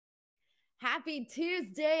Happy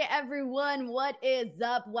Tuesday, everyone. What is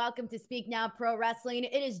up? Welcome to Speak Now Pro Wrestling.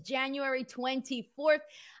 It is January 24th.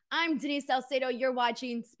 I'm Denise Salcedo. You're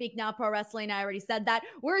watching Speak Now Pro Wrestling. I already said that.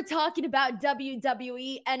 We're talking about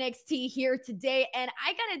WWE NXT here today. And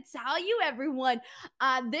I gotta tell you, everyone,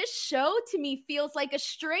 this show to me feels like a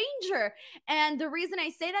stranger. And the reason I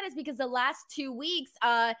say that is because the last 2 weeks,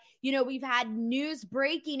 we've had news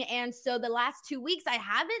breaking. And so the last 2 weeks, I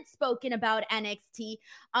haven't spoken about NXT.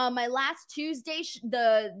 My last Tuesday,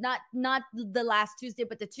 not the last Tuesday,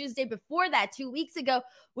 but the Tuesday before that, 2 weeks ago,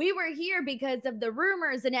 we were here because of the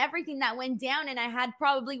rumors and everything that went down. And I had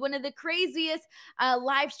probably one of the craziest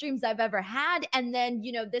live streams I've ever had. And then,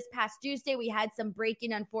 this past Tuesday, we had some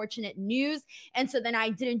breaking unfortunate news. And so then I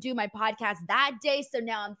didn't do my podcast that day. So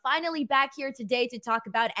now I'm finally back here today to talk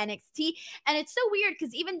about NXT. And it's so weird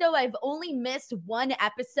because even though I've only missed one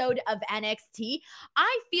episode of NXT,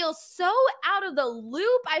 I feel so out of the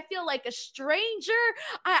loop. I feel like a stranger.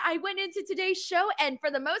 I went into today's show and for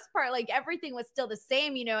the most part, like everything was still the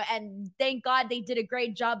same, and thank God they did a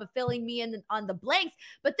great job of filling me in on the blanks.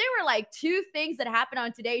 But there were like two things that happened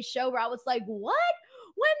on today's show where I was like, what?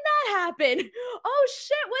 When that happened? Oh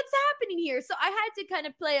shit, what's happening here? So I had to kind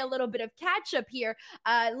of play a little bit of catch up here.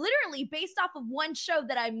 Literally based off of one show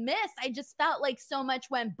that I missed, I just felt like so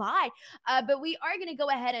much went by. But we are going to go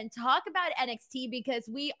ahead and talk about NXT because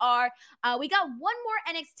we got one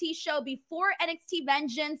more NXT show before NXT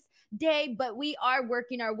Vengeance Day, but we are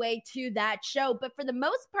working our way to that show. But for the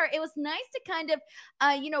most part, it was nice to kind of,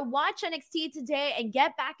 watch NXT today and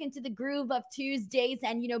get back into the groove of Tuesdays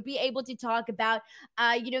and, be able to talk about,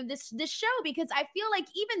 this show, because I feel like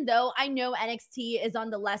even though I know NXT is on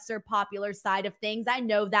the lesser popular side of things, I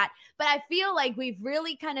know that, but I feel like we've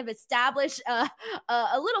really kind of established a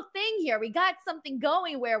little thing here. We got something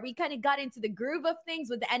going where we kind of got into the groove of things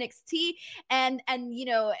with the NXT, and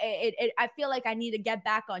I feel like I need to get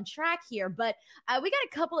back on track here. But we got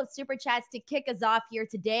a couple of super chats to kick us off here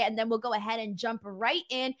today, and then we'll go ahead and jump right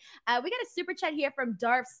in. We got a super chat here from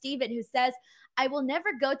Darth Steven who says, I will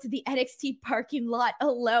never go to the NXT parking lot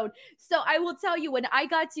alone. So I will tell you, when I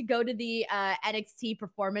got to go to the NXT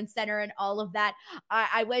Performance Center and all of that,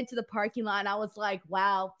 I went to the parking lot and I was like,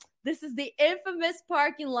 wow, this is the infamous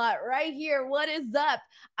parking lot right here. What is up?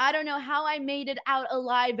 I don't know how I made it out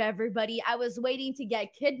alive, everybody. I was waiting to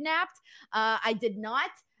get kidnapped. I did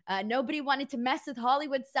not. Nobody wanted to mess with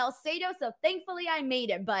Hollywood Salcedo, so thankfully I made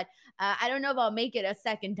it, but I don't know if I'll make it a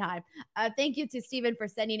second time. Thank you to Steven for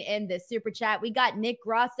sending in this super chat. We got Nick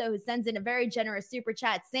Grosso who sends in a very generous super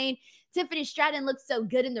chat saying, Tiffany Stratton looks so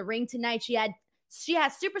good in the ring tonight. She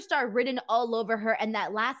has superstar written all over her, and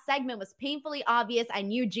that last segment was painfully obvious. I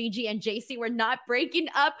knew Gigi and JC were not breaking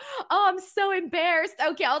up. Oh, I'm so embarrassed.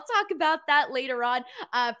 Okay, I'll talk about that later on.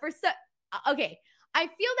 Okay. I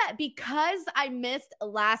feel that because I missed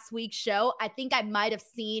last week's show, I think I might have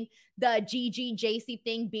seen the Gigi JC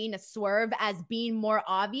thing being a swerve as being more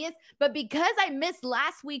obvious. But because I missed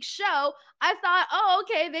last week's show, I thought, oh,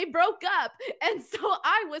 okay, they broke up. And so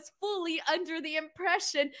I was fully under the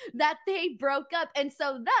impression that they broke up. And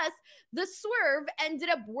so thus the swerve ended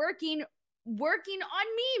up working on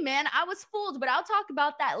me, man. I was fooled, but I'll talk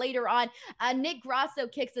about that later on. Nick Grosso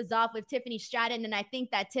kicks us off with Tiffany Stratton, and I think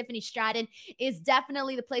that Tiffany Stratton is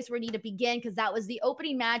definitely the place where we need to begin because that was the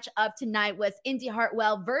opening match of tonight was Indy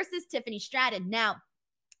Hartwell versus Tiffany Stratton. Now,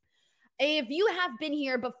 if you have been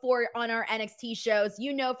here before on our NXT shows,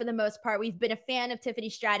 for the most part, we've been a fan of Tiffany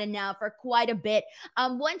Stratton now for quite a bit.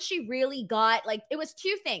 Once she really got, it was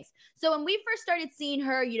two things. So when we first started seeing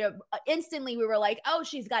her, instantly we were like, oh,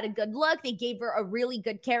 she's got a good look. They gave her a really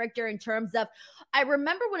good character in terms of, I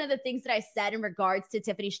remember one of the things that I said in regards to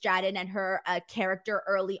Tiffany Stratton and her character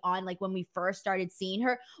early on, like when we first started seeing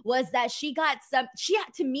her, was that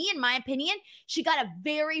to me, in my opinion, she got a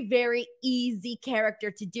very, very easy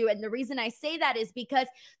character to do. And the reason I say that is because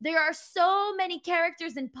there are so many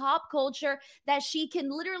characters in pop culture that she can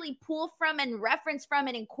literally pull from and reference from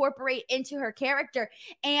and incorporate into her character.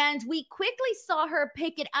 And we quickly saw her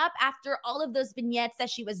pick it up after all of those vignettes that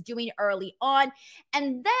she was doing early on.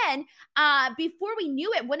 And then before we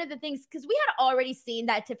knew it, one of the things, because we had already seen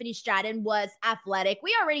that Tiffany Stratton was athletic.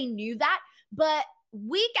 We already knew that, but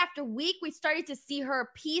week after week, we started to see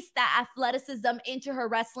her piece that athleticism into her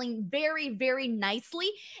wrestling very, very nicely.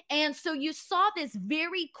 And so you saw this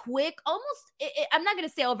very quick, almost, I'm not going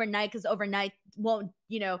to say overnight because overnight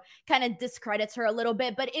kind of discredits her a little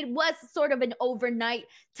bit, but it was sort of an overnight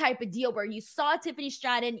type of deal where you saw Tiffany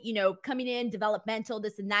Stratton, coming in developmental,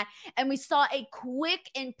 this and that. And we saw a quick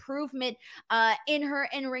improvement in her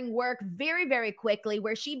in-ring work very, very quickly,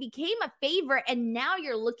 where she became a favorite. And now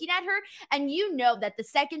you're looking at her and you know that the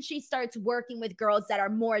second she starts working with girls that are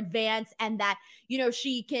more advanced and that,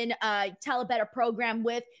 she can tell a better program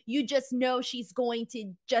with, you just know she's going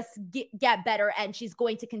to just get better, and she's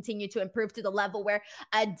going to continue to improve to the level where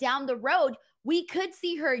down the road, we could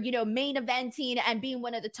see her, main eventing and being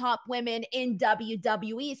one of the top women in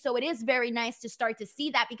WWE. So it is very nice to start to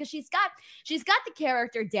see that, because she's got the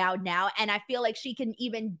character down now, and I feel like she can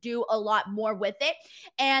even do a lot more with it.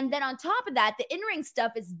 And then on top of that, the in-ring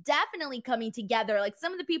stuff is definitely coming together. Like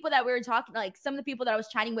some of the people that we were talking, like some of the people that I was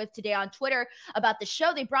chatting with today on Twitter about the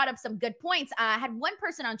show, they brought up some good points. I had one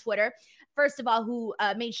person on Twitter, first of all, who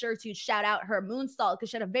made sure to shout out her moonsault,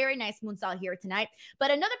 because she had a very nice moonsault here tonight.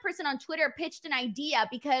 But another person on Twitter pitched an idea,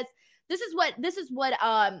 because this is what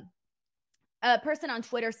a person on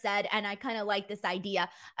Twitter said, and I kind of like this idea.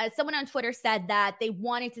 Someone on Twitter said that they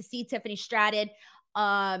wanted to see Tiffany Stratton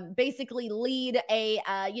basically lead a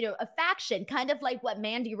faction, kind of like what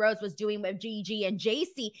Mandy Rose was doing with Gigi and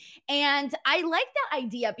JC. And I like that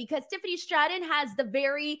idea, because Tiffany Stratton has the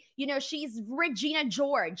very, she's Regina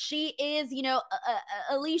George, she is,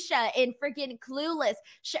 Alicia in freaking Clueless,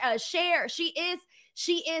 Cher,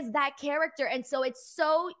 she is that character. And so it's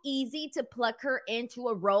so easy to pluck her into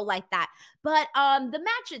a role like that. But the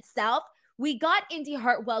match itself, we got Indy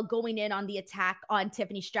Hartwell going in on the attack on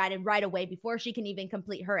Tiffany Stratton right away before she can even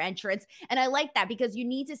complete her entrance. And I like that, because you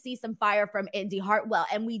need to see some fire from Indy Hartwell.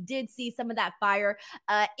 And we did see some of that fire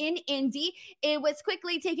in Indy. It was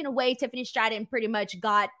quickly taken away. Tiffany Stratton pretty much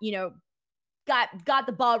got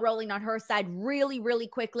the ball rolling on her side really, really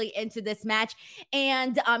quickly into this match.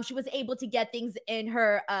 And she was able to get things in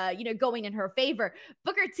her, going in her favor.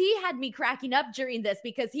 Booker T had me cracking up during this,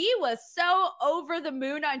 because he was so over the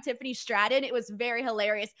moon on Tiffany Stratton. It was very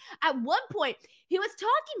hilarious. At one point, he was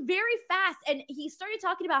talking very fast, and he started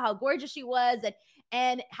talking about how gorgeous she was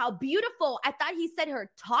and how beautiful. I thought he said her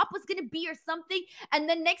top was going to be or something. And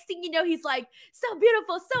then next thing you know, he's like, so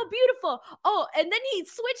beautiful, so beautiful. Oh, and then he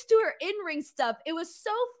switched to her in-ring stuff. It was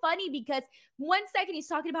so funny, because one second he's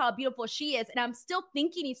talking about how beautiful she is, and I'm still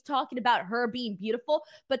thinking he's talking about her being beautiful,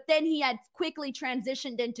 but then he had quickly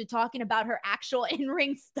transitioned into talking about her actual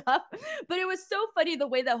in-ring stuff. But it was so funny the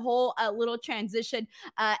way the whole little transition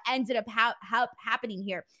ended up happening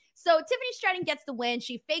here. So Tiffany Stratton gets the win.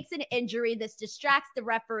 She fakes an injury. This distracts the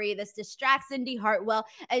referee. This distracts Indy Hartwell.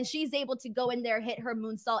 And she's able to go in there, hit her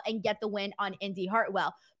moonsault, and get the win on Indy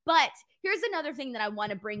Hartwell. But here's another thing that I want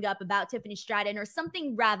to bring up about Tiffany Stratton, or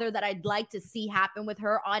something rather that I'd like to see happen with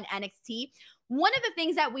her on NXT. One of the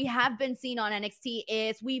things that we have been seeing on NXT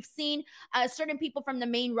is we've seen certain people from the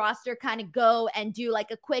main roster kind of go and do like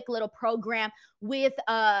a quick little program with,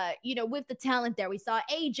 with the talent there. We saw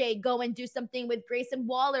AJ go and do something with Grayson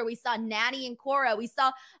Waller. We saw Natty and Cora. We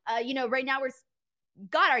saw, right now we're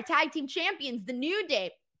got our tag team champions, the New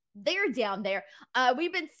Day. They're down there.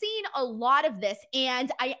 We've been seeing a lot of this, and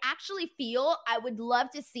I actually feel I would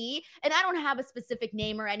love to see, and I don't have a specific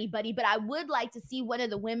name or anybody, but I would like to see one of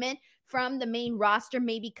the women from the main roster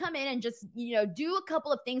maybe come in and just, do a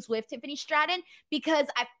couple of things with Tiffany Stratton, because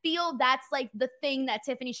I feel that's like the thing that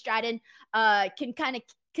Tiffany Stratton can kind of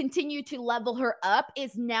continue to level her up,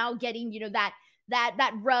 is now getting,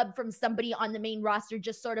 that rub from somebody on the main roster,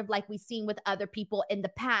 just sort of like we've seen with other people in the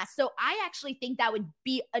past. So I actually think that would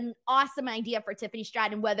be an awesome idea for Tiffany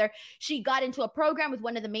Stratton, whether she got into a program with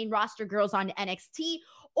one of the main roster girls on NXT,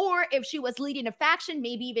 or if she was leading a faction,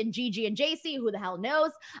 maybe even Gigi and JC, who the hell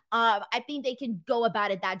knows. I think they can go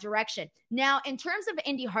about it that direction. Now, in terms of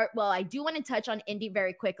Indy Hartwell, I do want to touch on Indy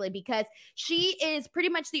very quickly, because she is pretty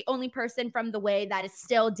much the only person from the way that is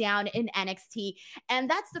still down in NXT. And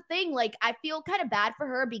that's the thing, like, I feel kind of bad for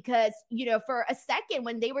her, because, for a second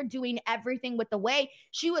when they were doing everything with the way,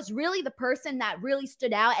 she was really the person that really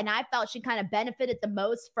stood out. And I felt she kind of benefited the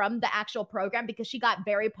most from the actual program, because she got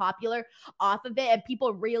very popular off of it. And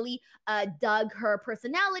people really dug her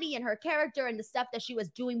personality and her character and the stuff that she was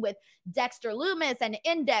doing with Dexter Loomis and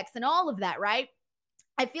Index and all of that, right?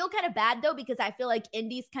 I feel kind of bad though, because I feel like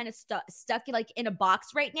Indy's kind of stuck like in a box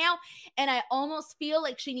right now. And I almost feel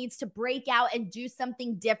like she needs to break out and do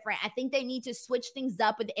something different. I think they need to switch things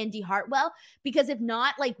up with Indy Hartwell, because if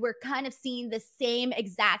not, like, we're kind of seeing the same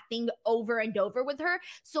exact thing over and over with her.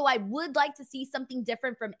 So I would like to see something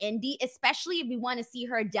different from Indy, especially if we want to see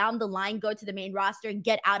her down the line go to the main roster and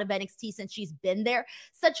get out of NXT, since she's been there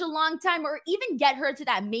such a long time, or even get her to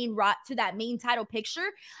that main title picture.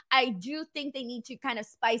 I do think they need to kind of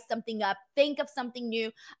spice something up, think of something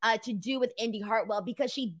new to do with Indy Hartwell,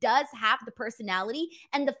 because she does have the personality,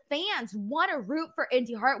 and the fans want to root for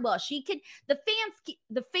Indy Hartwell.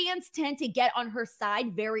 The fans tend to get on her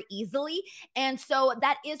side very easily, and so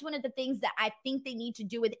that is one of the things that I think they need to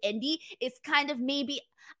do with Indy, is kind of maybe,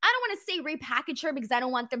 I don't want to say repackage her, because I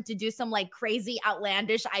don't want them to do some like crazy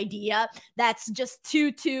outlandish idea that's just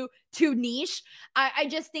too niche. I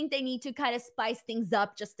just think they need to kind of spice things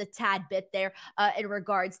up just a tad bit there in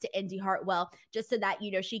regards to Indy Hartwell, just so that,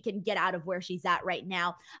 she can get out of where she's at right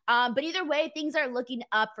now. But either way, things are looking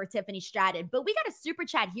up for Tiffany Stratton. But we got a super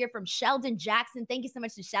chat here from Sheldon Jackson. Thank you so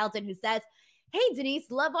much to Sheldon, who says, "Hey, Denise,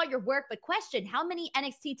 love all your work, but question, how many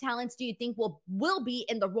NXT talents do you think will be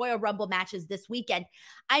in the Royal Rumble matches this weekend?"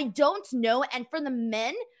 I don't know. And for the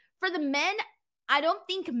men, I don't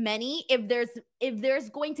think many. If there's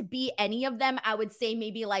going to be any of them, I would say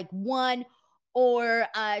maybe like one or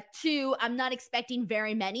two. I'm not expecting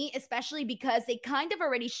very many, especially because they kind of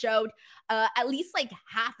already showed at least like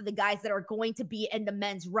half of the guys that are going to be in the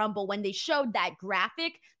men's rumble. When they showed that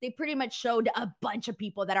graphic, they pretty much showed a bunch of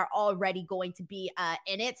people that are already going to be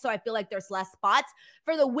in it. So I feel like there's less spots.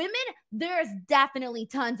 For the women, there's definitely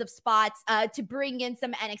tons of spots to bring in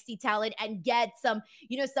some NXT talent and get some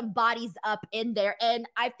bodies up in there. And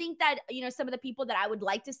I think that some of the people that I would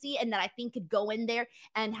like to see and that I think could go in there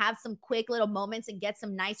and have some quick little moments and get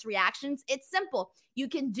some nice reactions, it's simple. You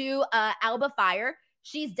can do Alba Fire.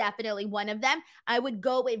 She's definitely one of them. I would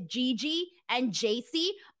go with Gigi and JC.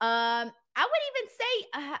 I would even say,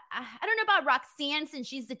 I don't know about Roxanne, since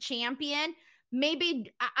she's the champion.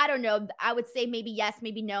 Maybe, I don't know. I would say maybe yes,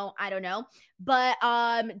 maybe no. I don't know. But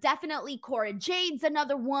definitely Cora Jade's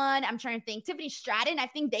another one. I'm trying to think. Tiffany Stratton, I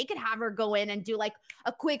think they could have her go in and do like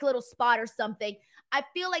a quick little spot or something. I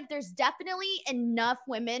feel like there's definitely enough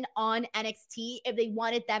women on NXT if they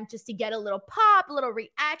wanted them just to get a little pop, a little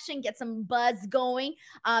reaction, get some buzz going.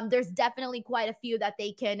 There's definitely quite a few that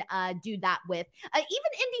they can do that with. Even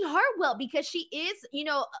Indy Hartwell, because she is,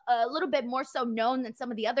 a little bit more so known than some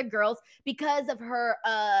of the other girls because of her,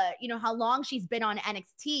 how long she's been on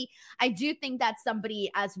NXT. I do think that's somebody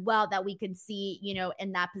as well that we can see,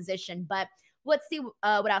 in that position. But let's see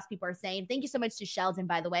what else people are saying. Thank you so much to Sheldon,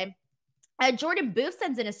 by the way. Jordan Booth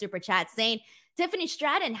sends in a super chat saying, "Tiffany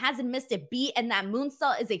Stratton hasn't missed a beat, and that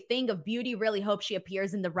moonsault is a thing of beauty. Really hope she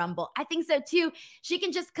appears in the Rumble." I think so too. She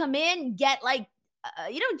can just come in, get like,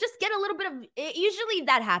 just get a little bit of, usually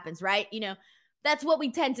that happens, right? That's what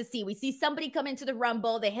we tend to see. We see somebody come into the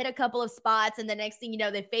Rumble, they hit a couple of spots, and the next thing you know,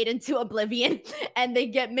 they fade into oblivion and they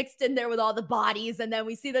get mixed in there with all the bodies. And then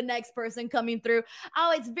we see the next person coming through.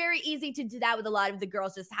 Oh, it's very easy to do that with a lot of the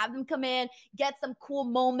girls. Just have them come in, get some cool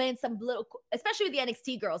moments, especially with the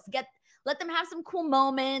NXT girls, let them have some cool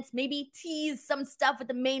moments, maybe tease some stuff with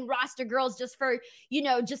the main roster girls just for,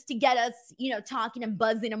 just to get us, talking and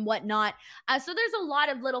buzzing and whatnot. So there's a lot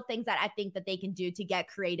of little things that I think that they can do to get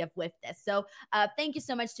creative with this. So thank you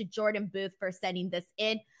so much to Jordan Booth for sending this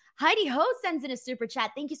in. Heidi Ho sends in a super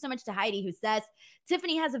chat. Thank you so much to Heidi, who says,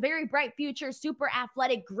 "Tiffany has a very bright future, super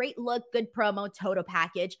athletic, great look, good promo, total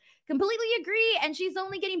package." Completely agree. And she's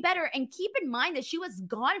only getting better. And keep in mind that she was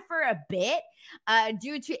gone for a bit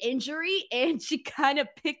due to injury. And she kind of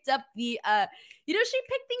picked up she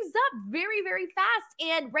picked things up very, very fast.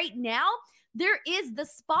 And right now, there is the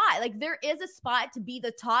spot. Like, there is a spot to be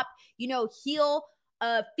the top, heel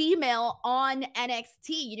female on NXT.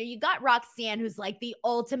 You got Roxanne, who's like the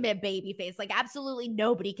ultimate baby face. Like, absolutely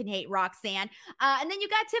nobody can hate Roxanne. And then you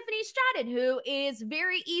got Tiffany Stratton, who is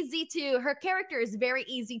her character is very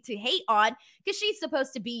easy to hate on because she's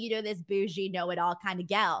supposed to be, this bougie, know-it-all kind of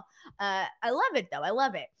gal. I love it, though. I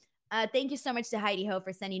love it. Thank you so much to Heidi Ho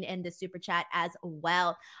for sending in the super chat as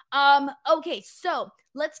well. Okay, so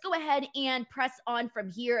let's go ahead and press on from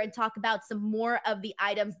here and talk about some more of the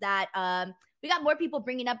items that we got more people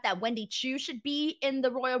bringing up that Wendy Chu should be in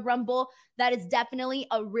the Royal Rumble. That is definitely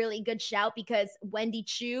a really good shout, because Wendy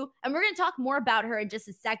Chu, and we're going to talk more about her in just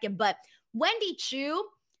a second, but Wendy Chu,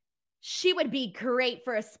 she would be great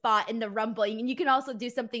for a spot in the Rumble. And you can also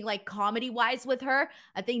do something like comedy-wise with her.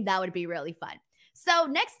 I think that would be really fun. So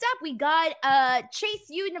next up, we got Chase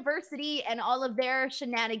University and all of their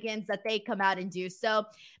shenanigans that they come out and do. So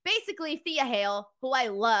basically, Thea Hale, who I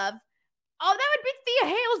love. Oh, that would be Thea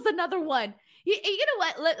Hale's another one. You know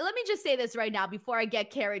what? Let me just say this right now before I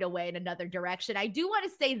get carried away in another direction. I do want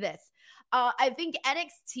to say this. I think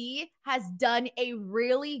NXT has done a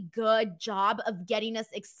really good job of getting us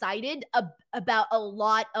excited about a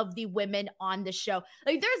lot of the women on the show.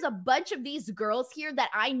 Like, there's a bunch of these girls here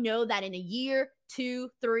that I know that in a year, 2,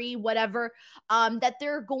 3, whatever, that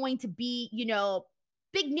they're going to be,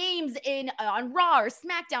 big names in on Raw or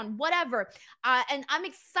SmackDown, whatever. And I'm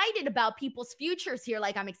excited about people's futures here.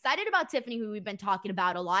 Like, I'm excited about Tiffany, who we've been talking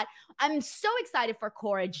about a lot. I'm so excited for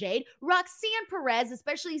Cora Jade, Roxanne Perez,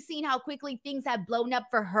 especially seeing how quickly things have blown up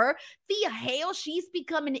for her. Thea Hale, she's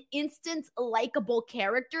become an instant likable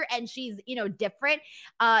character, and she's, different.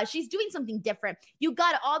 She's doing something different. You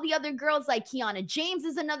got all the other girls like Kiana James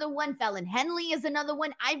is another one. Fallon Henley is another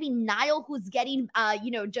one. Ivy Nile, who's getting,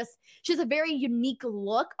 she's a very unique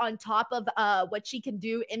look on top of what she can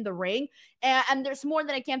do in the ring. And there's more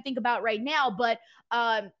that I can't think about right now. But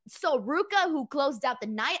so Ruka, who closed out the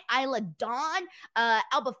night, Isla Dawn,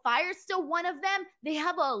 Alba Fire's still one of them. They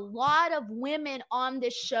have a lot of women on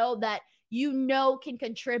this show that can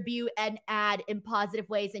contribute and add in positive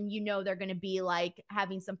ways, and they're going to be like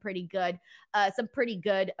having some pretty good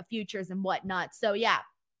futures and whatnot. So yeah,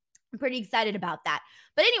 I'm pretty excited about that.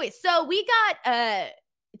 But anyway, so we got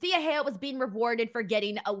Thea Hale was being rewarded for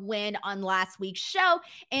getting a win on last week's show,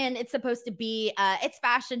 and it's supposed to be it's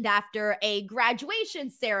fashioned after a graduation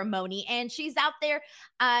ceremony, and she's out there.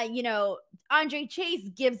 Andre Chase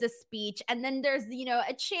gives a speech, and then there's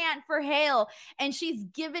a chant for Hale, and she's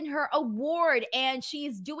given her award, and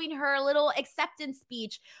she's doing her little acceptance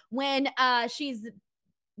speech when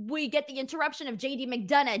we get the interruption of JD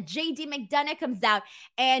McDonough. JD McDonough comes out,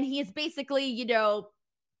 and he is basically,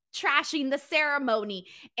 trashing the ceremony,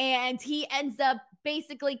 and he ends up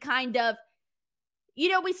basically kind of,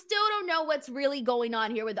 we still don't know what's really going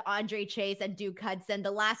on here with Andre Chase and Duke Hudson.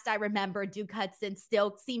 The last I remember, Duke Hudson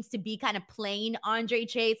still seems to be kind of playing Andre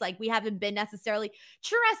Chase. Like, we haven't been necessarily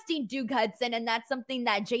trusting Duke Hudson, and that's something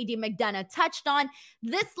that JD McDonough touched on.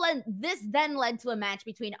 This then led to a match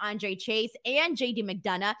between Andre Chase and JD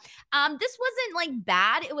McDonough. This wasn't like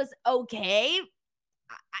bad. It was okay.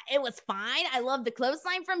 It was fine. I love the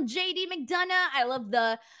clothesline from JD McDonough. I love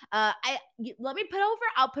the I'll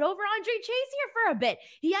put over Andre Chase here for a bit.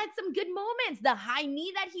 He had some good moments. The high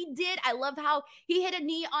knee that he did. I love how he hit a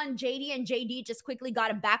knee on JD, and JD just quickly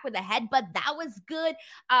got him back with a headbutt. That was good.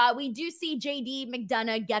 We do see JD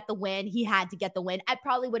McDonough get the win. He had to get the win. I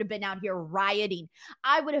probably would have been out here rioting.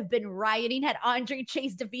 I would have been rioting had Andre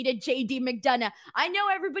Chase defeated JD McDonough. I know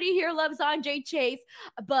everybody here loves Andre Chase,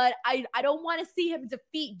 but I don't want to see him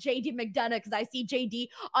defeat JD McDonough, because I see JD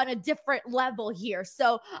on a different level here.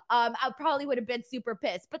 So I probably would have been super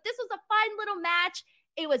pissed. But this was a fine little match.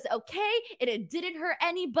 It was okay, and it didn't hurt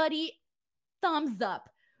anybody. Thumbs up.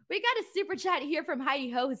 We got a super chat here from Heidi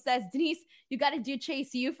Ho, who says, Denise, you got to do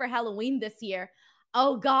Chase U for Halloween this year.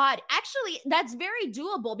 Oh God, actually, that's very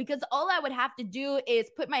doable, because all I would have to do is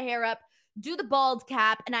put my hair up, do the bald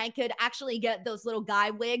cap, and I could actually get those little guy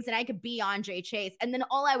wigs, and I could be Andre Chase. And then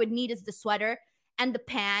all I would need is the sweater and the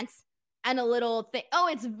pants and a little thing. Oh,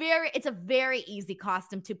 it's a very easy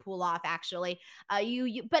costume to pull off, actually.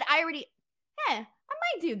 But I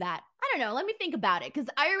might do that. I don't know. Let me think about it, because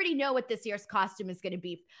I already know what this year's costume is going to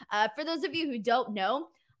be. For those of you who don't know,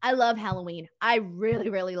 I love Halloween. I really,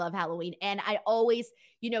 really love Halloween. And I always,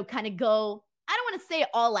 kind of go, I don't want to say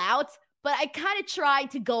all out, but I kind of try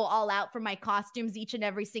to go all out for my costumes each and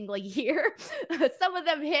every single year. Some of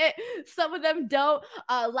them hit, some of them don't.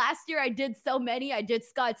 Last year I did so many. I did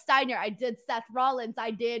Scott Steiner. I did Seth Rollins. Who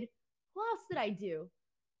else did I do?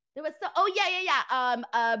 There was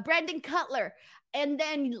Brandon Cutler. And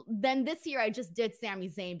then this year I just did Sami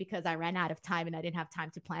Zayn, because I ran out of time and I didn't have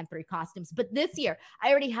time to plan 3 costumes. But this year I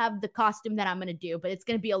already have the costume that I'm going to do, but it's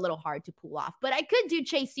going to be a little hard to pull off. But I could do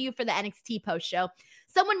Chase U for the NXT post show.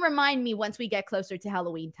 Someone remind me once we get closer to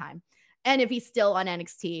Halloween time. And if he's still on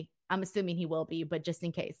NXT, I'm assuming he will be, but just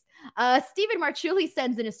in case. Steven Marchulli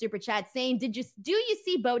sends in a super chat saying, do you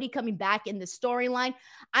see Bodhi coming back in the storyline?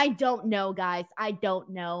 I don't know, guys. I don't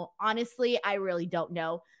know. Honestly, I really don't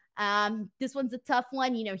know. This one's a tough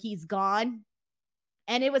one. He's gone.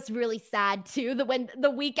 And it was really sad too.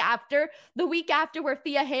 The week after where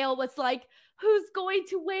Thea Hale was like, who's going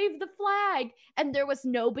to wave the flag? And there was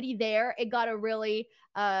nobody there. It got a really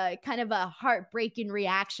kind of a heartbreaking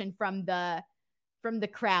reaction from the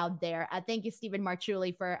crowd there. Thank you, Stephen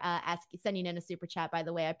Marchulli, for sending in a super chat, by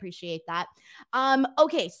the way. I appreciate that.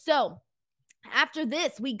 Okay, so after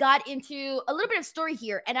this, we got into a little bit of story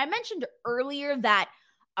here. And I mentioned earlier that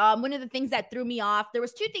one of the things that threw me off, there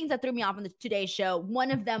was two things that threw me off on the Today Show.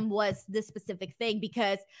 One of them was this specific thing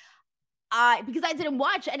because I didn't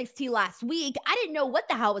watch NXT last week. I didn't know what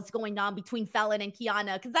the hell was going on between Fallon and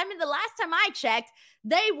Kiana. Because I mean, the last time I checked,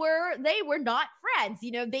 they were not friends.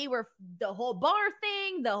 They were the whole bar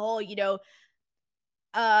thing, the whole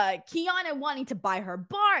Kiana wanting to buy her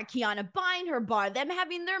bar, Kiana buying her bar, them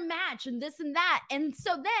having their match and this and that. And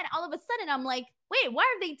so then all of a sudden I'm like, wait, why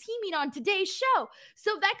are they teaming on today's show?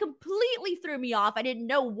 So that completely threw me off. I didn't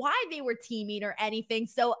know why they were teaming or anything.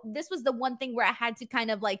 So this was the one thing where I had to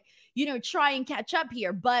kind of try and catch up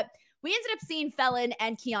here. But we ended up seeing Fallon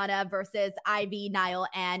and Kiana versus Ivy, Niall,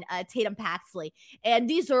 and Tatum Paxley. And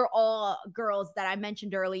these are all girls that I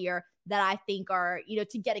mentioned earlier that I think are,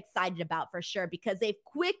 to get excited about for sure, because they've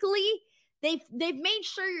made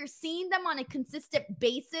sure you're seeing them on a consistent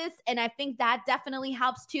basis. And I think that definitely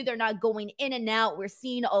helps too. They're not going in and out. We're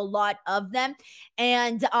seeing a lot of them.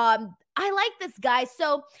 And I like this guy.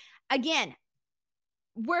 So again,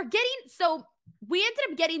 we ended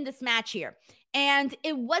up getting this match here. And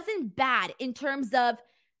it wasn't bad in terms of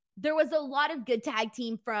there was a lot of good tag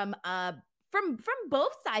team from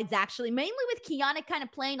both sides, actually, mainly with Kiana kind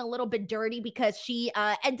of playing a little bit dirty because she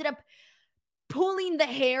ended up pulling the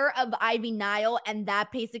hair of Ivy Nile, and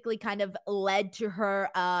that basically kind of led to her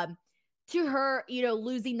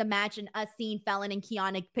losing the match and us seeing Fallon and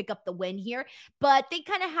Kiana pick up the win here. But they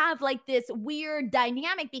kind of have like this weird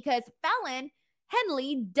dynamic because Fallon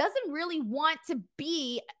Henley doesn't really want to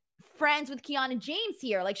be friends with Kiana James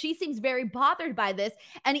here. Like, she seems very bothered by this.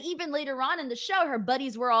 And even later on in the show, her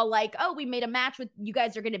buddies were all like, oh, we made a match with you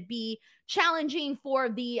guys are going to be challenging for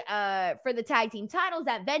the tag team titles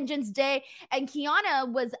at Vengeance Day. And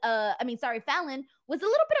Fallon was a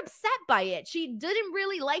little bit upset by it. She didn't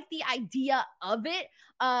really like the idea of it.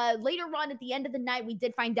 Later on at the end of the night, we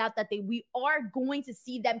did find out that we are going to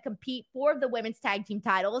see them compete for the women's tag team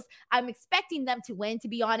titles. I'm expecting them to win, to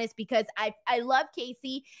be honest, because I love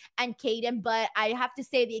Casey and Kaden, but I have to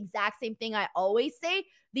say the exact same thing I always say.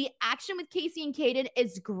 The action with Casey and Kaden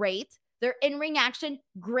is great. Their in-ring action,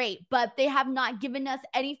 great, but they have not given us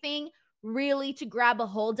anything really to grab a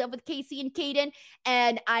hold of with Casey and Kaden.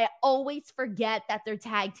 And I always forget that they're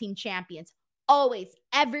tag team champions. Always.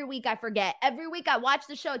 Every week I forget. Every week I watch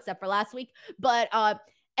the show, except for last week. But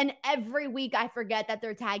and every week I forget that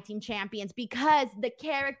they're tag team champions because the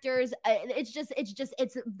characters,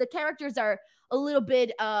 the characters are a little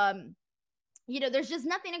bit there's just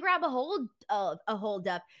nothing to grab a hold of.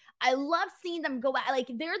 I love seeing them go out. Like,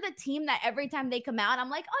 they're the team that every time they come out,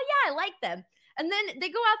 I'm like, oh yeah, I like them. And then they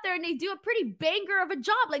go out there and they do a pretty banger of a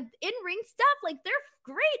job, like in-ring stuff. Like, they're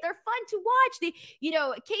great. They're fun to watch.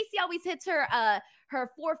 Casey always hits her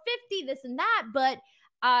 450, this and that. But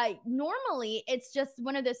normally it's just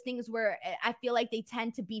one of those things where I feel like they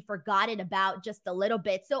tend to be forgotten about just a little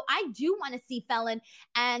bit. So I do want to see Fallon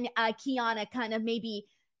and Kiana kind of maybe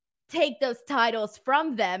take those titles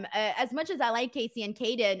from them. As much as I like Casey and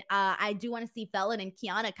Kaden, I do want to see Fallon and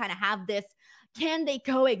Kiana kind of have this, can they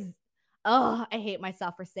coexist? Oh, I hate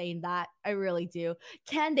myself for saying that. I really do.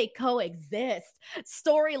 Can they coexist?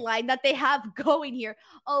 Storyline that they have going here.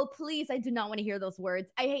 Oh, please, I do not want to hear those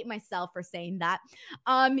words. I hate myself for saying that.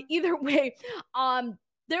 Either way,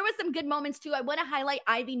 there was some good moments too. I want to highlight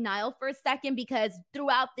Ivy Nile for a second because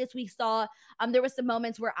throughout this we saw there were some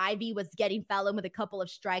moments where Ivy was getting Fallon with a couple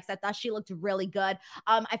of strikes. I thought she looked really good.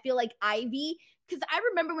 I feel like Ivy, because I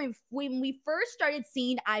remember when we first started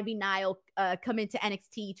seeing Ivy Nile come into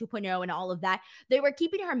NXT 2.0 and all of that, they were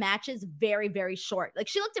keeping her matches very, very short. Like,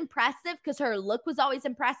 she looked impressive because her look was always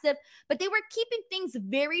impressive, but they were keeping things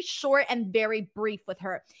very short and very brief with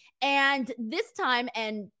her. And this time,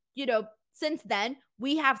 and since then,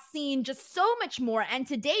 we have seen just so much more. And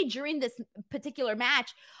today, during this particular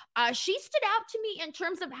match, she stood out to me in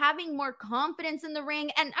terms of having more confidence in the ring.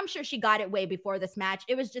 And I'm sure she got it way before this match.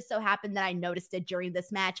 It was just so happened that I noticed it during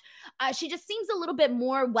this match. She just seems a little bit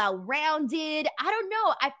more well-rounded. I don't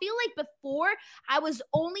know. I feel like before I was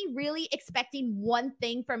only really expecting one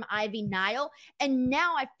thing from Ivy Nile. And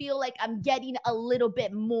now I feel like I'm getting a little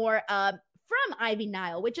bit more from Ivy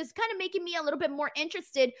Nile, which is kind of making me a little bit more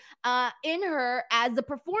interested in her as a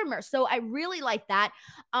performer. So I really like that.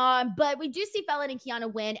 But we do see Fallon and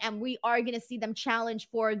Kiana win, and we are going to see them challenge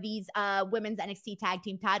for these women's NXT tag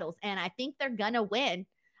team titles. And I think they're going to win.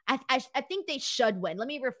 I think they should win. Let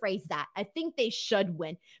me rephrase that. I think they should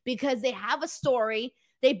win because they have a story.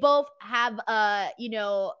 They both have a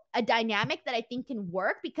dynamic that I think can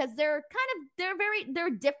work because they're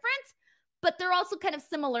different, but they're also kind of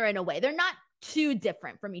similar in a way. They're not too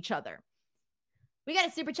different from each other. We got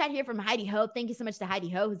a super chat here from Heidi Ho. Thank you so much to Heidi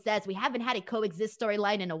Ho, who says, we haven't had a coexist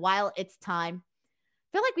storyline in a while. It's time.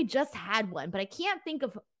 I feel like we just had one, but I can't think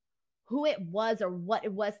of who it was or what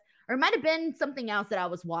it was. Or it might have been something else that I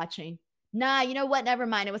was watching. Nah, you know what? Never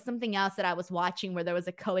mind. It was something else that I was watching where there was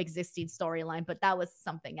a coexisting storyline, but that was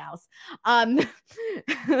something else.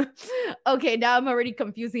 Okay, now I'm already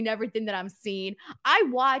confusing everything that I'm seeing. I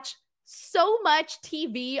watch so much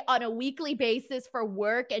TV on a weekly basis for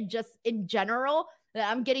work and just in general that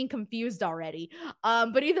I'm getting confused already.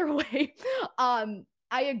 But either way, I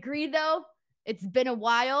agree though. It's been a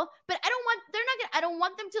while, but I don't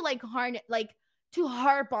want them to to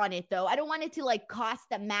harp on it though. I don't want it to like cost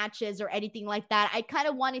them matches or anything like that. I kind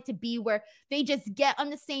of want it to be where they just get on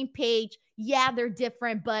the same page. Yeah, they're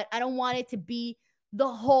different, but I don't want it to be the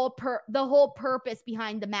whole purpose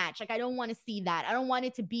behind the match. Like I don't want to see that. I don't want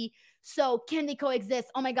it to be so can they coexist?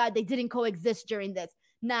 Oh my god, they didn't coexist during this.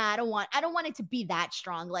 Nah, I don't want it to be that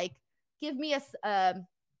strong. Like give me a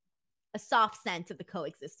soft sense of the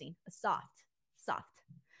coexisting. A soft.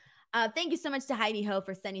 Thank you so much to Heidi Ho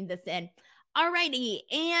for sending this in. Alrighty,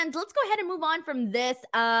 and let's go ahead and move on from this.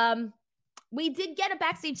 We did get a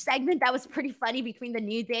backstage segment that was pretty funny between the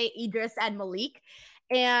New Day, Idris, and Malik.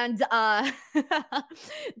 And so they're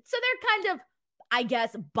kind of, I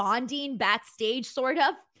guess, bonding backstage, sort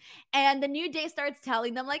of. And the New Day starts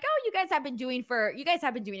telling them, like, oh, you guys have been doing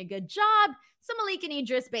a good job. So Malik and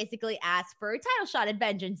Idris basically ask for a title shot at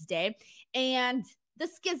Vengeance Day. And the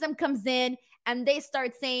Schism comes in and they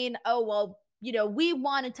start saying, oh, well, we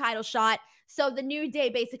want a title shot. So the New Day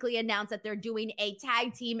basically announced that they're doing a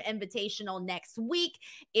tag team invitational next week.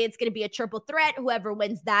 It's going to be a triple threat. Whoever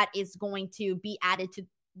wins that is going to be added to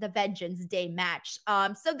the Vengeance Day match.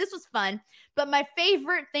 So this was fun. But my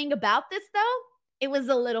favorite thing about this, though, it was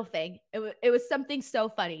a little thing. It was something so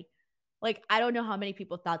funny. Like, I don't know how many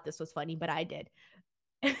people thought this was funny, but I did.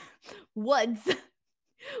 Woods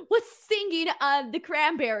was singing the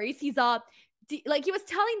Cranberries. He's he was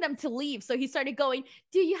telling them to leave. So he started going,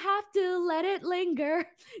 do you have to let it linger?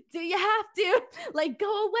 Do you have to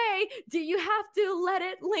go away? Do you have to let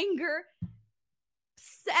it linger?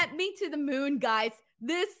 Sent me to the moon, guys.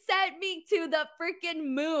 This sent me to the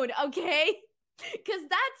freaking moon, okay? Because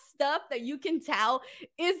that's stuff that you can tell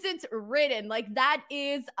isn't written. Like that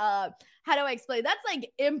is, how do I explain? That's like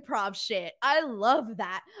improv shit. I love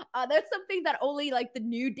that. That's something that only like the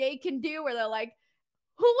New Day can do where they're like,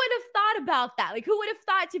 who would have thought about that? Like, who would have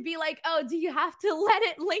thought to be like, oh, do you have to let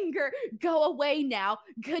it linger? Go away now.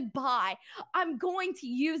 Goodbye. I'm going to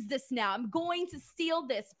use this now. I'm going to steal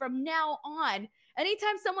this from now on.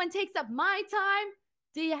 Anytime someone takes up my time,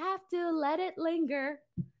 do you have to let it linger?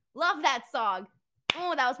 Love that song.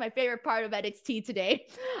 Oh, that was my favorite part of NXT today.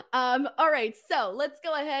 All right, so let's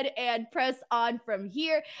go ahead and press on from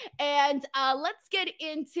here. And let's get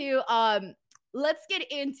into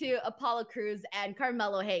Apollo Crews and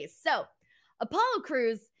Carmelo Hayes. So Apollo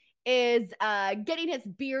Crews is getting his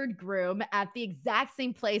beard groomed at the exact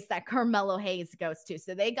same place that Carmelo Hayes goes to.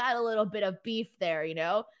 So they got a little bit of beef there,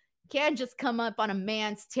 Can't just come up on a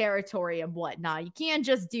man's territory and whatnot. You can't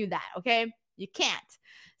just do that, okay? You can't.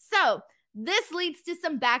 So this leads to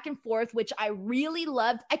some back and forth, which I really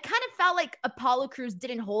loved. I kind of felt like Apollo Crews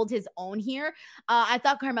didn't hold his own here. I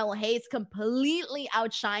thought Carmelo Hayes completely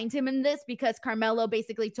outshined him in this because Carmelo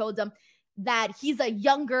basically told him that he's a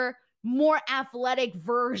younger, more athletic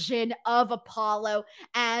version of Apollo.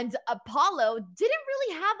 And Apollo didn't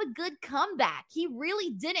really have a good comeback. He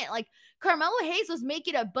really didn't. Like, Carmelo Hayes was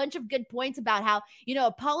making a bunch of good points about how,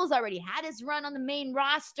 Apollo's already had his run on the main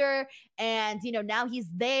roster and, now he's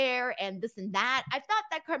there and this and that. I thought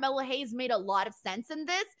that Carmelo Hayes made a lot of sense in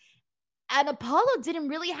this. And Apollo didn't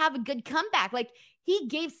really have a good comeback. Like, he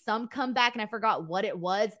gave some comeback and I forgot what it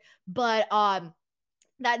was, but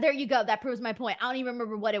there you go. That proves my point. I don't even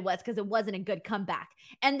remember what it was because it wasn't a good comeback.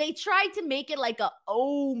 And they tried to make it like a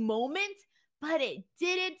moment, but it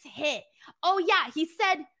didn't hit.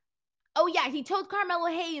 He told Carmelo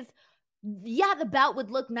Hayes, yeah, the belt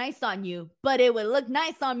would look nice on you, but it would look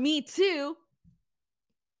nice on me too.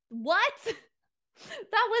 What?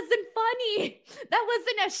 That wasn't funny.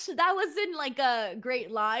 That wasn't like a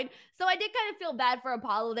great line. So I did kind of feel bad for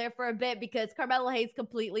Apollo there for a bit because Carmelo Hayes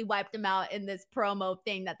completely wiped him out in this promo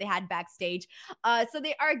thing that they had backstage. So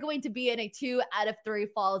they are going to be in a 2 out of 3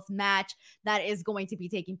 falls match that is going to be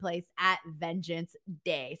taking place at Vengeance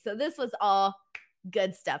Day. So this was all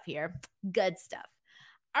good stuff here. Good stuff.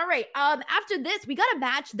 All right. After this, we got a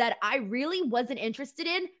match that I really wasn't interested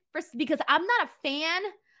in first because I'm not a fan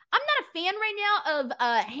right now of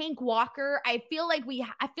Hank Walker. I feel like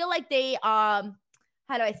they how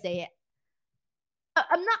do I say it?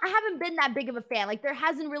 I haven't been that big of a fan. Like, there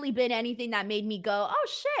hasn't really been anything that made me go, oh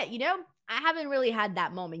shit, I haven't really had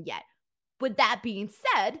that moment yet. With that being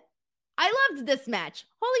said, I loved this match.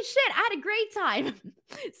 Holy shit, I had a great time.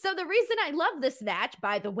 So the reason I love this match,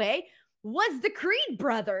 by the way, was the Creed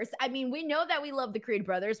brothers. I mean, we know that we love the Creed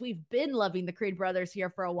brothers. We've been loving the Creed brothers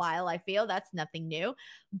here for a while, I feel. That's nothing new.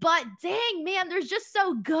 But dang, man, they're just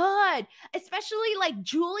so good. Especially like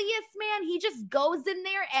Julius, man. He just goes in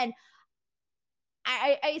there and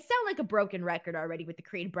I sound like a broken record already with the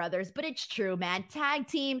Creed brothers, but it's true, man. Tag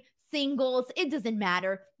team, singles, it doesn't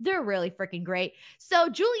matter. They're really freaking great. So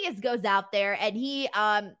Julius goes out there and he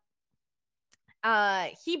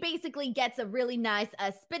basically gets a really nice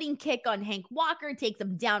spinning kick on Hank Walker, takes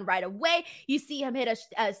him down right away. You see him hit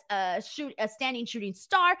a standing shooting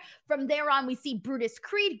star. From there on, we see Brutus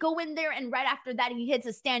Creed go in there, and right after that, he hits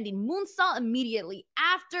a standing moonsault immediately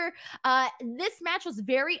after. This match was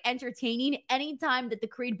very entertaining anytime that the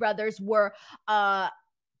Creed brothers were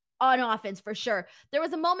on offense for sure. There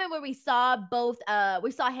was a moment where we saw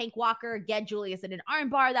Hank Walker get Julius in an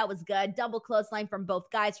armbar. That was good. Double clothesline from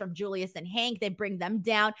both guys, from Julius and Hank. They bring them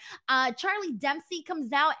down. Charlie Dempsey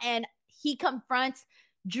comes out and he confronts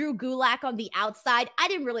Drew Gulak on the outside. I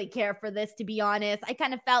didn't really care for this, to be honest. I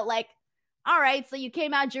kind of felt like, all right, so you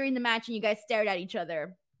came out during the match and you guys stared at each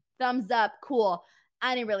other. Thumbs up, cool.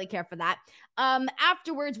 I didn't really care for that.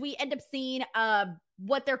 Afterwards, we end up seeing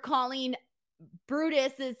what they're calling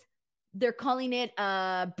they're calling it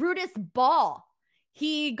Brutus Ball.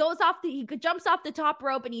 He jumps off the top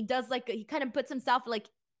rope and he kind of puts himself like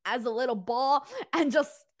as a little ball and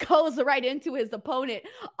just goes right into his opponent.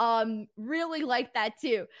 Really like that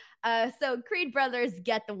too. So Creed brothers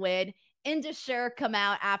get the win. Indusher come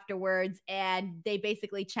out afterwards and they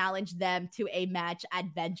basically challenge them to a match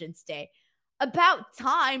at Vengeance Day. About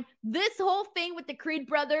time. This whole thing with the Creed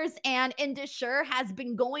brothers and Indusher has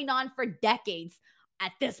been going on for decades.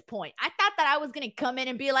 At this point, I thought that I was going to come in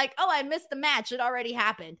and be like, oh, I missed the match. It already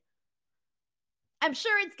happened. I'm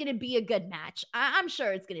sure it's going to be a good match. I'm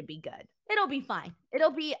sure it's going to be good. It'll be fine. It'll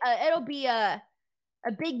be a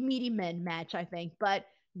big meaty men match, I think. But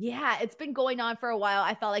yeah, it's been going on for a while.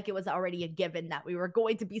 I felt like it was already a given that we were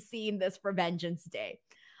going to be seeing this for Vengeance Day.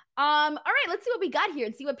 All right, let's see what we got here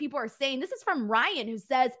and see what people are saying. This is from Ryan, who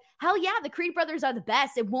says, hell yeah, the Creed brothers are the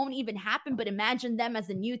best. It won't even happen, but imagine them as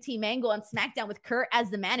a new Team Angle on SmackDown with Kurt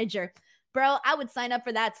as the manager. Bro, I would sign up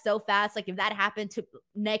for that so fast. Like, if that happened to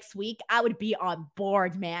next week, I would be on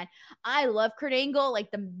board, man. I love Kurt Angle.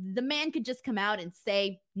 Like, the man could just come out and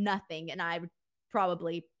say nothing, and I would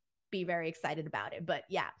probably be very excited about it. But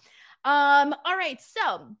yeah. All right,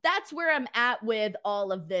 so that's where I'm at with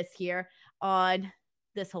all of this here on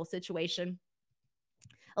this whole situation.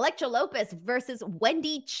 Elektra Lopez versus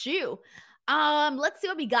Wendy Chu. Let's see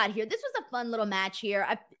what we got here. This was a fun little match here.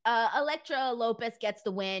 Elektra Lopez gets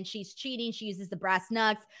the win. She's cheating. She uses the brass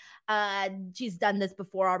knucks. She's done this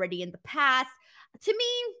before already in the past. To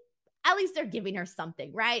me, at least they're giving her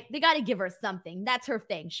something, right? They got to give her something. That's her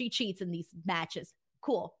thing. She cheats in these matches.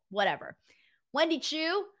 Cool, whatever. Wendy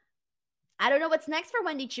Chu, I don't know what's next for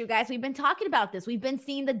Wendy Chu, guys. We've been talking about this. We've been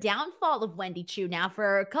seeing the downfall of Wendy Chu now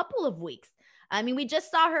for a couple of weeks. I mean, we just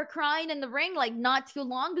saw her crying in the ring like not too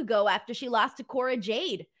long ago after she lost to Cora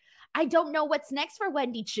Jade. I don't know what's next for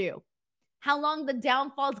Wendy Chu. How long the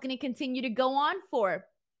downfall is going to continue to go on for?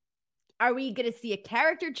 Are we going to see a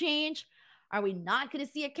character change? Are we not going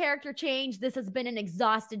to see a character change? This has been an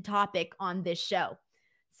exhausted topic on this show.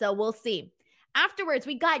 So we'll see. Afterwards,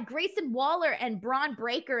 we got Grayson Waller and Braun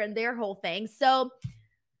Breaker and their whole thing. So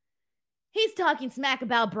he's talking smack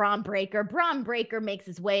about Braun Breaker. Braun Breaker makes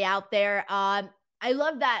his way out there. I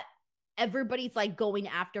love that everybody's like going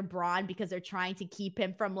after Braun because they're trying to keep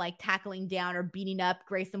him from like tackling down or beating up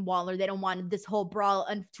Grayson Waller. They don't want this whole brawl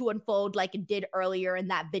to unfold like it did earlier in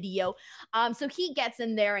that video. So he gets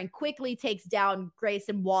in there and quickly takes down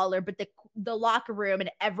Grayson Waller, but the locker room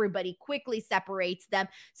and everybody quickly separates them.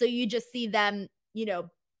 So you just see them,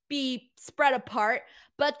 be spread apart,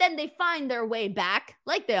 but then they find their way back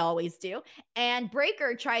like they always do. And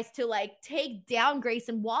Breaker tries to like take down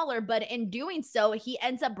Grayson Waller, but in doing so, he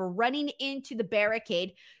ends up running into the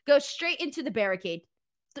barricade, goes straight into the barricade.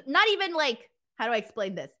 Not even like, how do I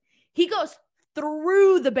explain this? He goes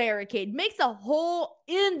through the barricade, makes a hole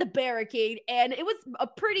in the barricade, and it was a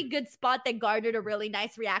pretty good spot that garnered a really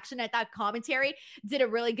nice reaction. I thought commentary did a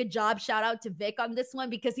really good job. Shout out to Vic on this one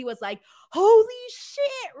because he was like, holy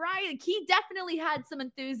shit, right? Like, he definitely had some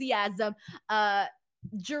enthusiasm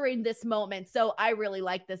during this moment. So I really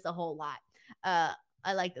like this a whole lot.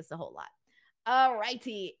 I like this a whole lot. All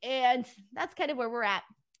righty. And that's kind of where we're at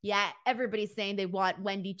Yeah, everybody's saying they want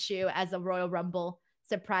Wendy Chu as a Royal Rumble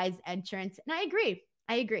surprise entrant. And I agree.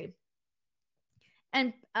 I agree.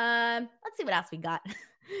 And let's see what else we got.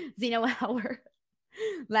 Zeno Hauer.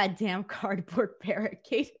 That damn cardboard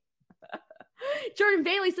barricade. Jordan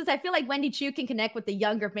Bailey says, I feel like Wendy Chu can connect with the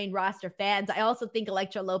younger main roster fans. I also think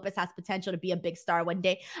Elektra Lopez has potential to be a big star one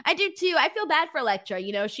day. I do too. I feel bad for Elektra.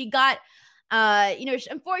 You know, she got,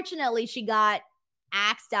 unfortunately, she got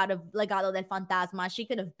axed out of Legado del Fantasma. She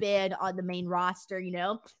could have been on the main roster, you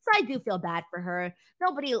know? So I do feel bad for her.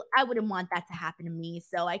 I wouldn't want that to happen to me.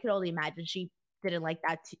 So I could only imagine she didn't like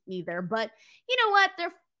that either. But you know what?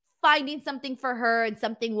 They're finding something for her and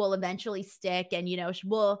something will eventually stick. And, you know,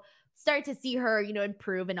 we'll start to see her, you know,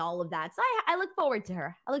 improve and all of that. So I look forward to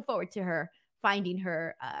her. I look forward to her finding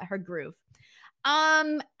her groove.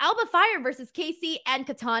 Alba Fire versus Casey and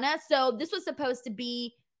Katana. So this was supposed to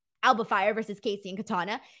be Alba Fire versus Casey and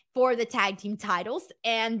Katana for the tag team titles.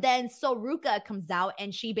 And then Soruka comes out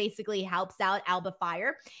and she basically helps out Alba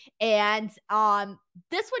Fire. And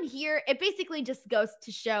this one here, it basically just goes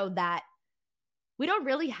to show that we don't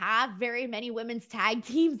really have very many women's tag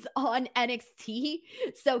teams on NXT.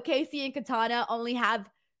 So Casey and Katana only have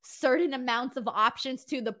certain amounts of options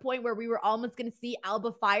to the point where we were almost going to see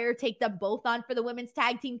Alba Fire take them both on for the women's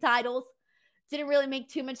tag team titles. Didn't really make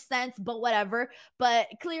too much sense, but whatever. But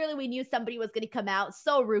clearly we knew somebody was going to come out,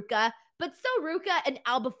 Soruka. But Soruka and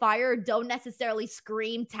Alba Fire don't necessarily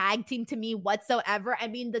scream tag team to me whatsoever. I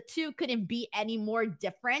mean, the two couldn't be any more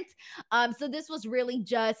different. So this was really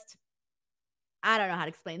just, I don't know how to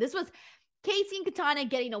explain. This was Casey and Katana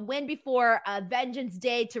getting a win before Vengeance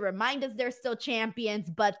Day to remind us they're still champions,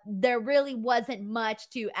 but there really wasn't much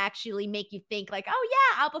to actually make you think like, oh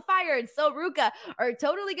yeah, Alba Fire and Soruka are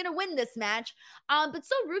totally going to win this match. But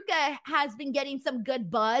Soruka has been getting some good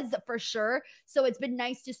buzz for sure. So it's been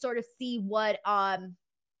nice to sort of see what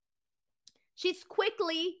she's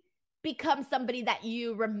quickly become somebody that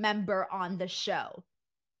you remember on the show.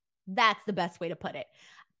 That's the best way to put it.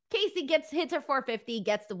 Casey hits her 450,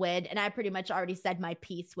 gets the win, and I pretty much already said my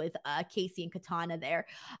piece with Casey and Katana there.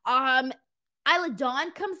 Isla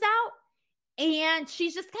Dawn comes out, and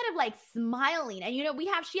she's just kind of like smiling. And, you know,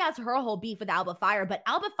 she has her whole beef with Alba Fire, but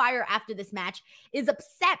Alba Fire after this match is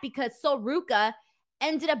upset because Soruka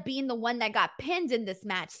ended up being the one that got pinned in this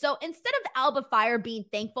match. So instead of Alba Fire being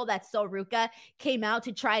thankful that Soruka came out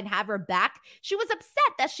to try and have her back, she was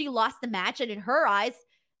upset that she lost the match, and in her eyes,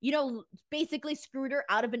 you know, basically screwed her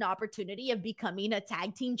out of an opportunity of becoming a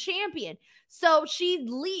tag team champion. So she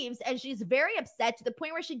leaves and she's very upset to the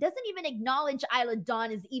point where she doesn't even acknowledge Isla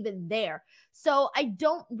Dawn is even there. So I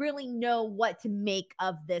don't really know what to make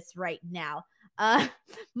of this right now.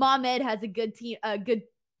 Mohamed has a good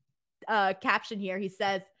caption here. He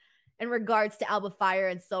says, in regards to Alba Fire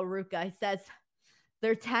and Soruka, he says,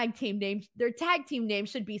 their tag team name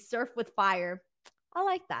should be Surf with Fire. I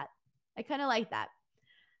like that. I kind of like that.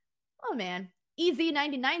 Oh man.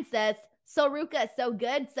 EZ99 says, Soruka is so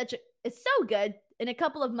good. It's so good. In a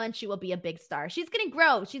couple of months, she will be a big star. She's going to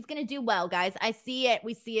grow. She's going to do well, guys. I see it.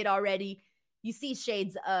 We see it already. You see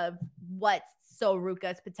shades of what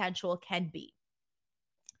Soruka's potential can be.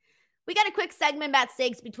 We got a quick segment about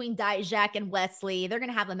stakes between Dijak and Wesley. They're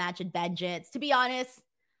going to have a match at Vengeance. To be honest,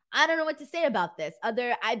 I don't know what to say about this.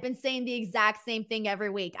 I've been saying the exact same thing every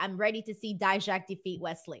week. I'm ready to see Dijak defeat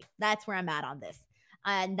Wesley. That's where I'm at on this.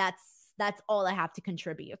 And that's all I have to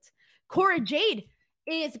contribute. Cora Jade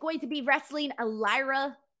is going to be wrestling a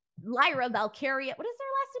Lyra Valkyria. What is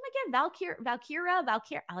her last name again? Valkyria.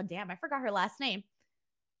 Oh, damn. I forgot her last name.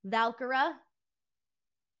 Valkyra.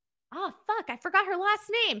 Oh, fuck. I forgot her last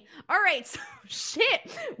name. All right. So,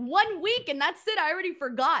 shit. 1 week and that's it. I already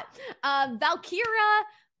forgot. Valkyria.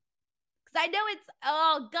 Because I know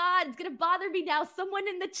oh, God. It's going to bother me now. Someone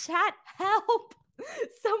in the chat. Help.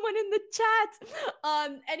 Someone in the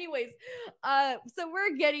chat. Anyways, so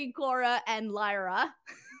we're getting Cora and Lyra.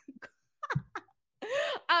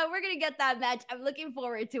 We're gonna get that match. I'm looking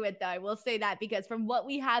forward to it, though. I will say that because from what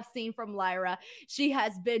we have seen from Lyra, she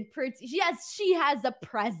has been pretty. She has a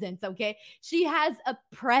presence. Okay, she has a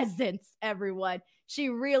presence. Everyone, she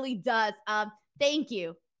really does. Thank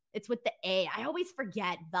you. It's with the A. I always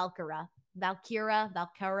forget Valkyra,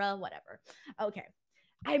 whatever. Okay.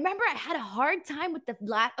 I remember I had a hard time with the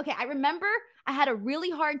last. Okay, I remember I had a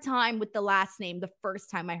really hard time with the last name the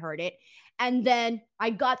first time I heard it. And then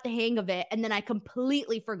I got the hang of it. And then I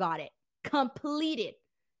completely forgot it.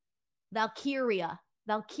 Valkyria.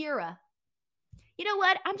 You know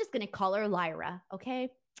what? I'm just going to call her Lyra.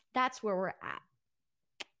 Okay, that's where we're at.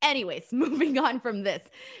 Anyways, moving on from this.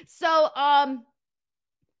 So,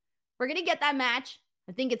 we're going to get that match.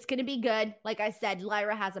 I think it's going to be good. Like I said,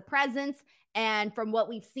 Lyra has a presence, and from what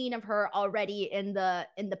we've seen of her already in the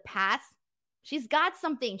past, she's got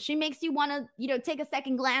something. She makes you want to, take a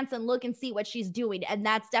second glance and look and see what she's doing. And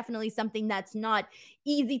that's definitely something that's not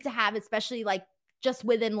easy to have, especially like just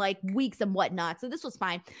within like weeks and whatnot. So this was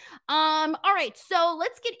fine. All right, so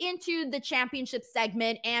let's get into the championship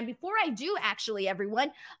segment. And before I do, actually,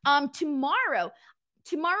 everyone, tomorrow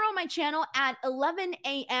on my channel at 11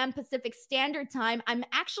 a.m. Pacific Standard Time, I'm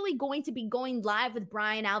actually going to be going live with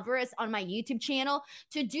Brian Alvarez on my YouTube channel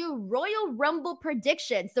to do Royal Rumble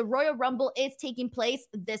predictions. The Royal Rumble is taking place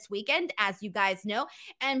this weekend, as you guys know,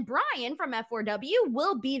 and Brian from F4W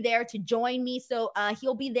will be there to join me. So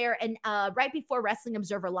he'll be there and right before Wrestling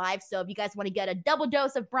Observer Live. So if you guys want to get a double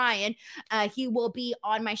dose of Brian, he will be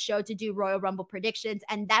on my show to do Royal Rumble predictions,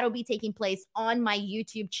 and that'll be taking place on my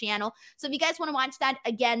YouTube channel. So if you guys want to watch that,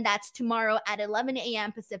 again, that's tomorrow at 11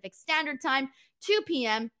 a.m. Pacific Standard Time, 2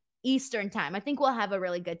 p.m. Eastern Time. I think we'll have a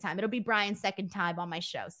really good time. It'll be Brian's second time on my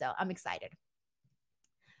show, so I'm excited.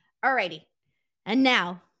 Alrighty. And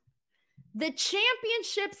now, the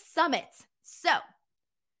Championship Summit. So,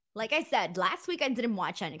 like I said, last week I didn't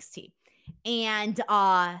watch NXT. And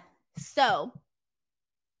so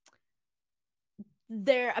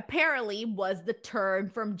there apparently was the turn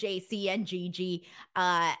from JC and Gigi.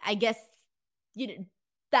 I guess,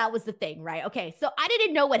 that was the thing, right? Okay, so I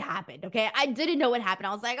didn't know what happened, okay? I didn't know what happened.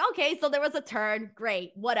 I was like, okay, so there was a turn.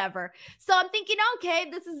 Great, whatever. So I'm thinking, okay,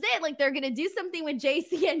 this is it. Like, they're going to do something with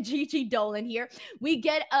JC and Gigi Dolan here. We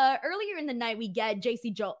get, earlier in the night, we get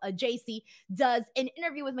JC does an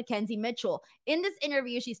interview with Mackenzie Mitchell. In this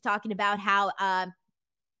interview, she's talking about how,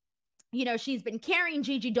 she's been carrying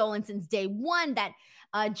Gigi Dolan since day one, that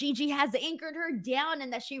Gigi has anchored her down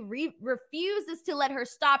and that she refuses to let her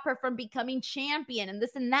stop her from becoming champion and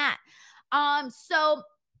this and that. So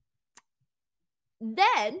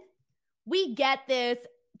then we get this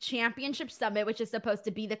championship summit, which is supposed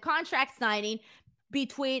to be the contract signing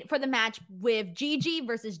for the match with Gigi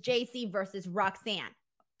versus JC versus Roxanne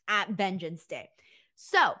at Vengeance Day.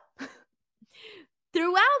 So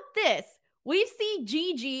throughout this, we see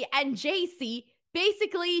Gigi and JC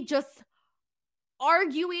basically just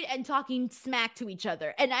arguing and talking smack to each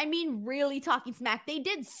other. And I mean really talking smack. They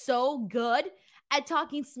did so good at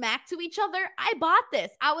talking smack to each other. I bought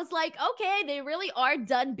this. I was like, okay, they really are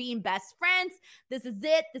done being best friends. This is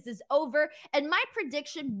it. This is over. And my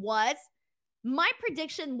prediction was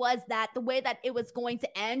that the way that it was going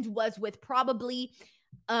to end was with probably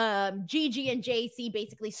Gigi and JC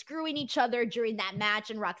basically screwing each other during that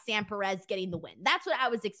match and Roxanne Perez getting the win. That's what I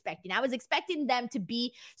was expecting. I was expecting them to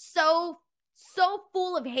be so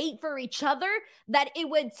full of hate for each other that it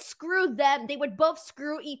would screw them. They would both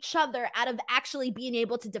screw each other out of actually being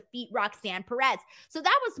able to defeat Roxanne Perez. So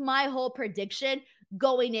that was my whole prediction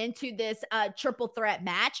going into this triple threat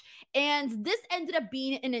match. And this ended up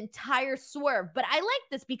being an entire swerve. But I like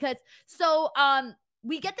this because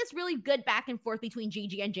we get this really good back and forth between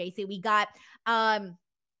Gigi and JC. We got JC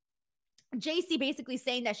basically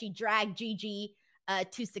saying that she dragged Gigi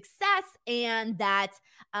to success, and that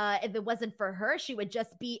if it wasn't for her, she would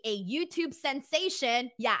just be a YouTube sensation.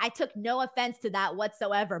 Yeah, I took no offense to that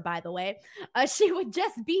whatsoever, by the way. She would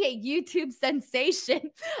just be a YouTube sensation,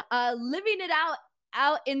 living it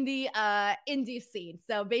out in the indie scene.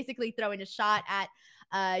 So basically throwing a shot at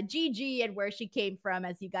Gigi and where she came from.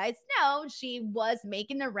 As you guys know, she was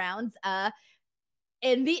making the rounds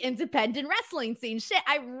in the independent wrestling scene. Shit,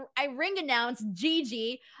 I ring announced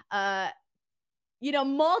Gigi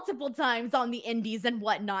multiple times on the indies and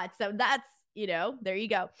whatnot. So that's, there you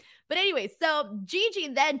go. But anyway, so Gigi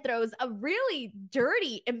then throws a really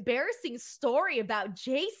dirty, embarrassing story about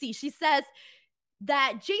JC. She says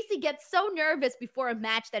that JC gets so nervous before a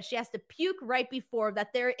match that she has to puke right before,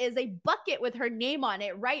 that there is a bucket with her name on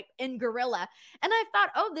it right in Gorilla. And I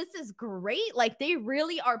thought, oh, this is great. Like, they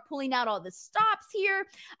really are pulling out all the stops here.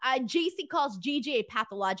 JC calls Gigi a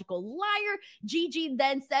pathological liar. Gigi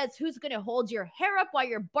then says, who's going to hold your hair up while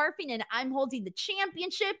you're barfing and I'm holding the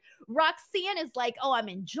championship? Roxanne is like, oh, I'm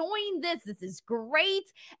enjoying this. This is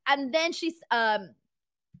great. And then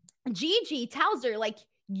Gigi tells her, like,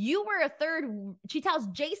 she tells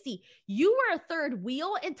JC, you were a third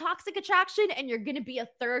wheel in Toxic Attraction and you're going to be a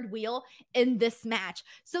third wheel in this match.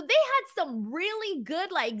 So they had some really good,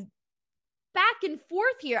 like, back and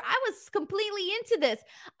forth here. I was completely into this.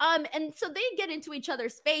 And so they get into each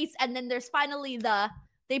other's face, and then there's finally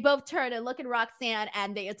they both turn and look at Roxanne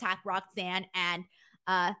and they attack Roxanne, and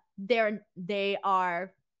it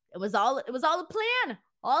was all a plan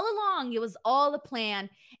all along. It was all a plan.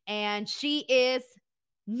 And she is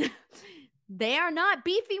They are not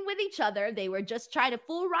beefing with each other. They were just trying to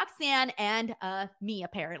fool Roxanne and me,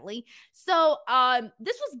 apparently. So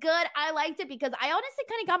this was good. I liked it because I honestly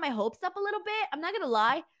kind of got my hopes up a little bit. I'm not gonna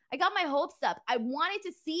lie. I got my hopes up. I wanted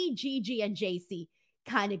to see Gigi and JC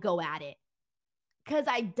kind of go at it because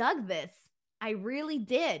I dug this. I really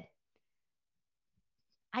did.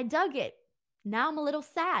 I dug it. Now I'm a little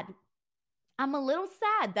sad. I'm a little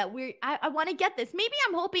sad that I want to get this. Maybe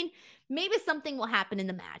I'm hoping maybe something will happen in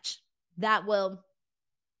the match that will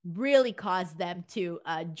really cause them to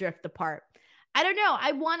drift apart. I don't know.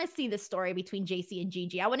 I want to see the story between JC and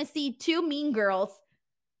Gigi. I want to see two mean girls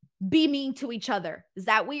be mean to each other. Is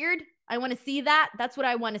that weird? I want to see that. That's what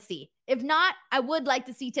I want to see. If not, I would like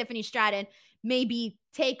to see Tiffany Stratton maybe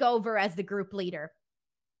take over as the group leader.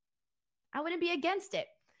 I wouldn't be against it.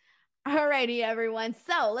 Alrighty, everyone.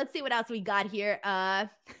 So let's see what else we got here.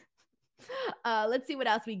 Let's see what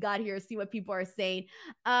else we got here. See what people are saying.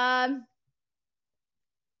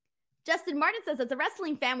 Justin Martin says, as a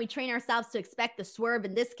wrestling fan, we train ourselves to expect the swerve.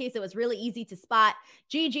 In this case, it was really easy to spot.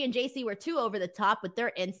 Gigi and JC were too over the top with their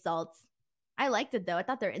insults. I liked it, though. I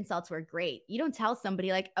thought their insults were great. You don't tell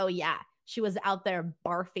somebody like, oh, yeah, she was out there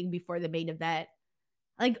barfing before the main event.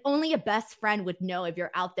 Like, only a best friend would know if you're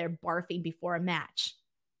out there barfing before a match.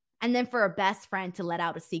 And then for a best friend to let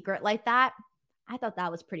out a secret like that, I thought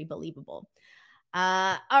that was pretty believable.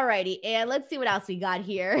 Alrighty, and let's see what else we got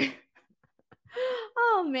here.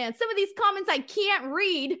 Oh, man. Some of these comments I can't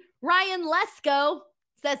read. Ryan Lesko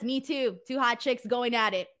says, me too. Two hot chicks going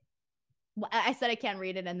at it. I said I can't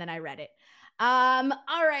read it, and then I read it.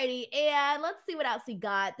 Alrighty, and let's see what else we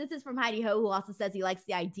got. This is from Heidi Ho, who also says he likes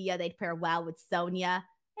the idea they'd pair well with Sonya.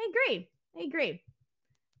 I agree.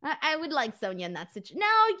 I would like Sonya in that situation.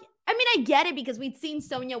 No, I mean, I get it because we'd seen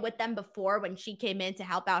Sonya with them before when she came in to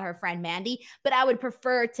help out her friend Mandy, but I would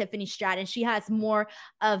prefer Tiffany Stratton. She has more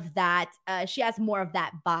of that. She has more of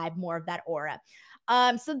that vibe, more of that aura.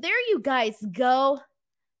 So there you guys go.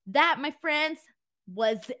 That, my friends,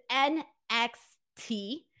 was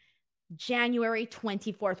NXT January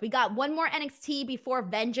 24th. We got one more NXT before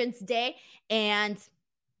Vengeance Day, and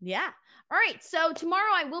yeah. All right, so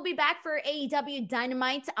tomorrow I will be back for AEW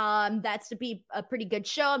Dynamite. That's to be a pretty good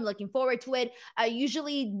show. I'm looking forward to it.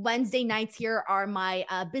 Usually Wednesday nights here are my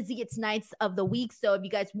busiest nights of the week. So if you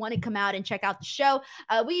guys want to come out and check out the show,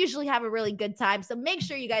 we usually have a really good time. So make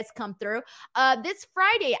sure you guys come through. This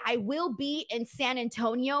Friday, I will be in San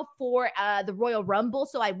Antonio for the Royal Rumble.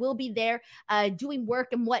 So I will be there doing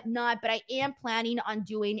work and whatnot, but I am planning on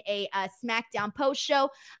doing a SmackDown post show.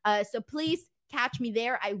 So please catch me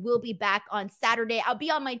there. I will be back on Saturday.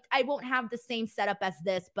 I won't have the same setup as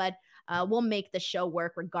this, but we'll make the show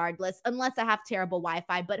work regardless, unless I have terrible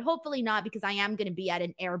Wi-Fi, but hopefully not, because I am going to be at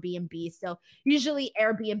an Airbnb. So usually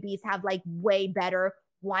Airbnbs have like way better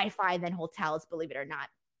Wi-Fi than hotels, believe it or not.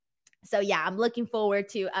 So yeah, I'm looking forward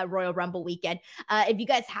to a Royal Rumble weekend. If you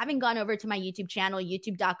guys haven't gone over to my YouTube channel,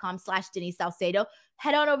 youtube.com/Denise Salcedo,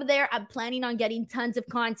 head on over there. I'm planning on getting tons of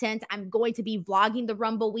content. I'm going to be vlogging the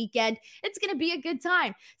Rumble weekend. It's going to be a good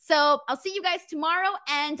time. So I'll see you guys tomorrow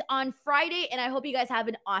and on Friday, and I hope you guys have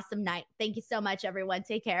an awesome night. Thank you so much, everyone.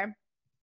 Take care.